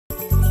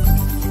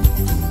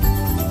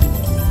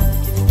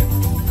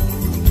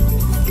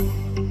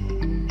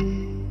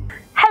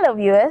Hello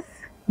viewers,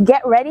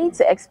 get ready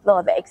to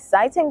explore the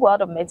exciting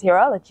world of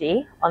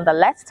meteorology on the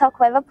Let's Talk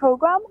Weather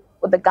program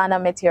with the Ghana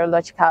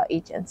Meteorological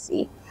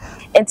Agency.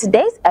 In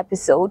today's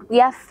episode, we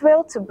are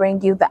thrilled to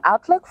bring you the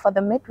outlook for the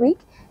midweek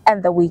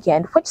and the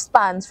weekend, which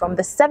spans from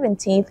the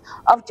 17th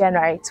of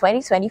January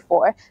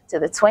 2024 to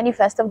the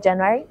 21st of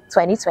January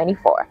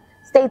 2024.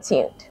 Stay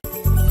tuned.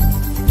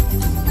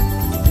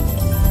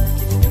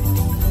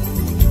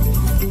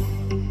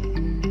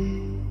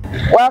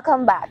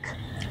 Welcome back.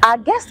 Our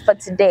guest for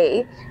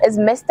today is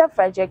Mr.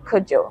 Frederick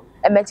Kojo,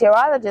 a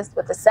meteorologist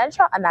with the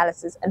Central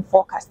Analysis and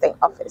Forecasting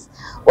Office.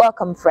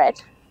 Welcome,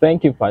 Fred.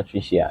 Thank you,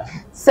 Patricia.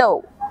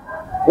 So,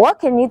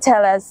 what can you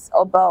tell us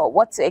about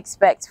what to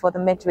expect for the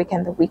midweek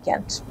and the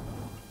weekend?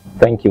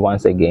 Thank you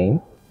once again.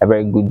 A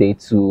very good day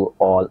to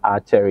all our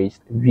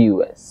cherished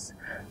viewers.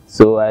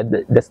 So,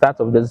 the start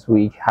of this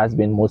week has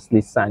been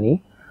mostly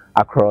sunny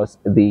across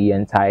the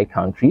entire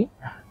country,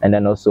 and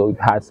then also we've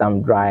had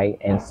some dry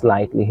and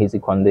slightly hazy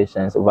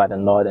conditions over the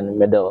north and the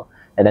middle,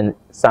 and then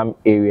some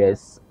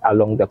areas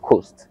along the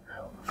coast.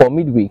 For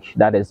midweek,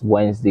 that is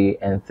Wednesday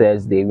and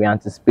Thursday, we're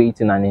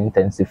anticipating an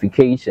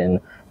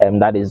intensification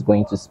that is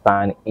going to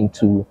span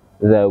into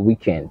the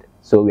weekend.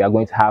 So we are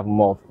going to have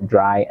more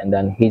dry and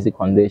then hazy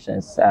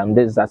conditions.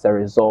 This is as a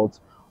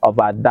result of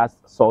our dust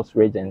source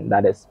region,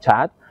 that is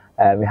Chad.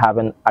 We have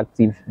an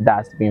active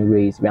dust being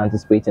raised. We're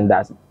anticipating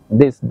that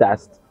this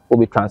dust will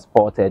be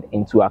transported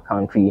into our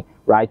country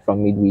right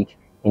from midweek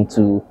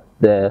into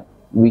the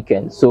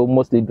weekend. So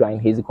mostly dry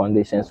and hazy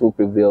conditions will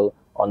prevail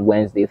on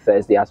Wednesday,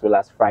 Thursday, as well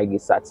as Friday,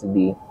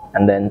 Saturday,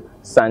 and then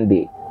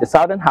Sunday. The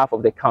southern half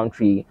of the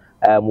country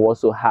will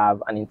also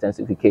have an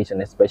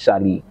intensification,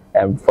 especially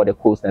for the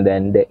coast and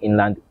then the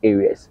inland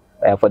areas.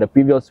 For the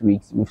previous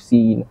weeks, we've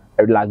seen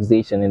a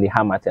relaxation in the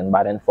Harmattan,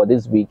 but then for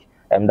this week,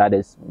 that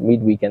is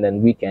midweek and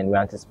then weekend, we're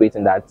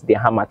anticipating that the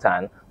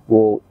Harmattan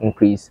will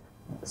increase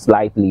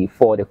slightly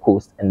for the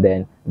coast and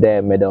then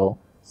the middle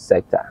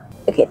sector.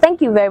 Okay,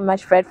 thank you very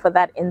much, Fred, for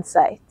that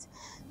insight.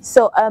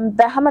 So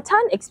the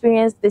Harmattan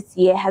experience this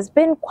year has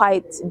been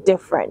quite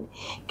different.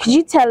 Could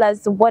you tell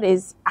us what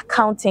is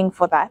accounting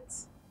for that?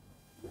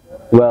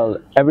 Well,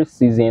 every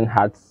season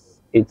has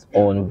its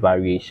own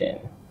variation.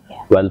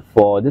 Yeah. Well,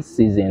 for this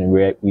season,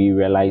 we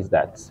realized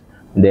that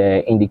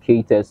the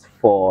indicators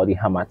for the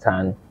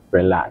Harmattan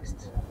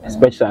relaxed,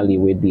 especially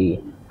with the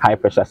high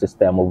pressure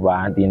system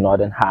over the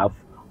northern half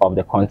of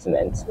the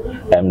continent,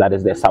 that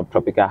is the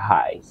subtropical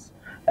highs.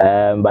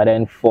 But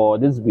then for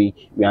this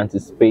week, we're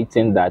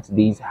anticipating that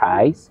these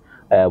highs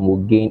will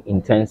gain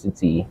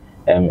intensity,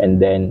 and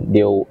then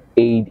they'll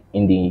aid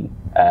in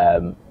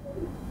the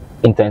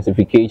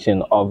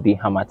intensification of the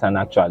Harmattan,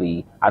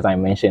 actually, as I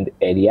mentioned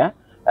earlier,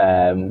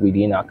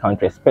 within our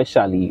country,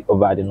 especially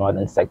over the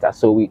northern sector.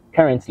 So we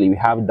currently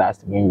have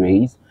dust being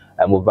raised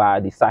over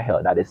the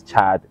Sahel, that is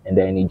Chad and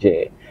then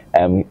Niger.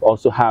 We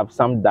also have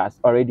some dust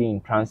already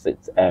in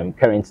transit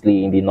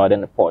currently in the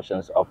northern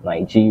portions of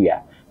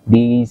Nigeria.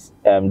 These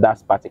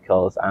dust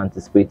particles are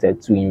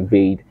anticipated to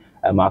invade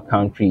our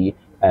country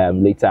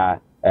later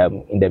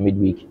in the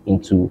midweek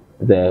into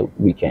the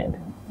weekend.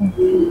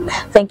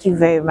 Thank you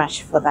very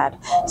much for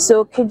that.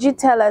 So could you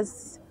tell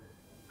us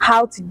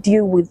how to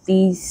deal with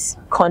these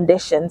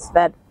conditions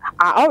that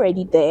are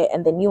already there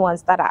and the new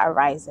ones that are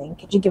arising?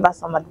 Could you give us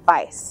some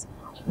advice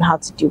on how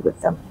to deal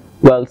with them?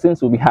 Well,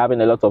 since we'll be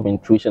having a lot of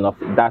intrusion of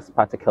dust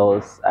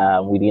particles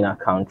within our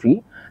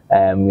country,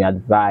 we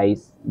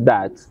advise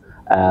that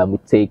we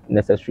take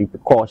necessary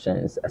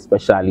precautions,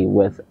 especially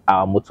with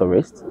our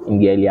motorists in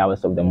the early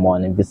hours of the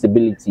morning.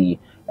 Visibility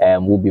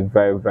will be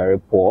very, very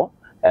poor.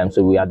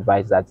 So we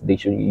advise that they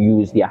should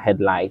use their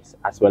headlights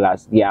as well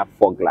as their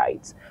fog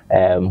lights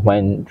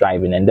when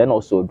driving, and then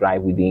also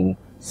drive within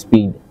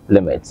speed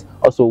limits.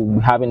 Also,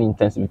 we have an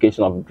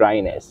intensification of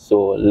dryness,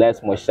 so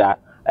less moisture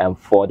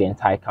for the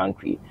entire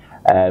country,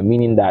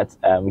 meaning that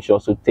we should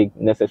also take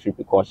necessary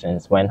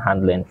precautions when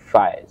handling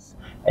fires.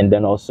 And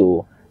then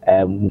also,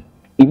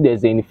 if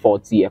there's any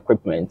faulty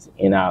equipment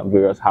in our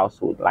various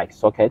households, like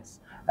sockets,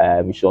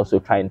 we should also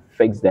try and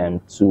fix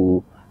them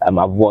to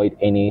avoid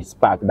any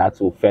spark that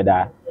will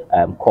further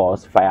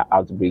cause fire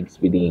outbreaks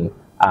within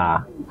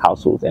our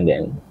households. And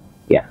then,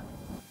 yeah.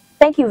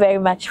 Thank you very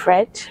much,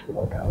 Fred. You're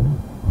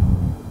welcome.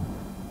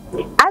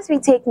 As we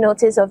take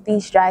notice of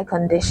these dry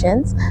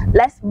conditions,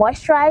 let's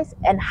moisturize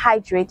and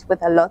hydrate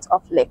with a lot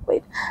of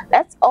liquid.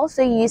 Let's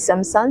also use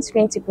some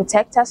sunscreen to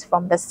protect us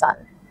from the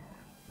sun.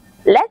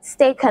 Let's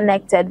stay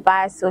connected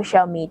via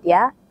social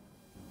media.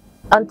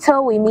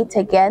 Until we meet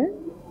again,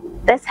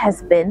 this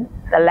has been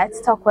the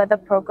Let's Talk Weather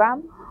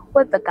program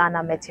with the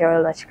Ghana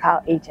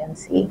Meteorological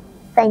Agency.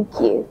 Thank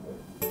you.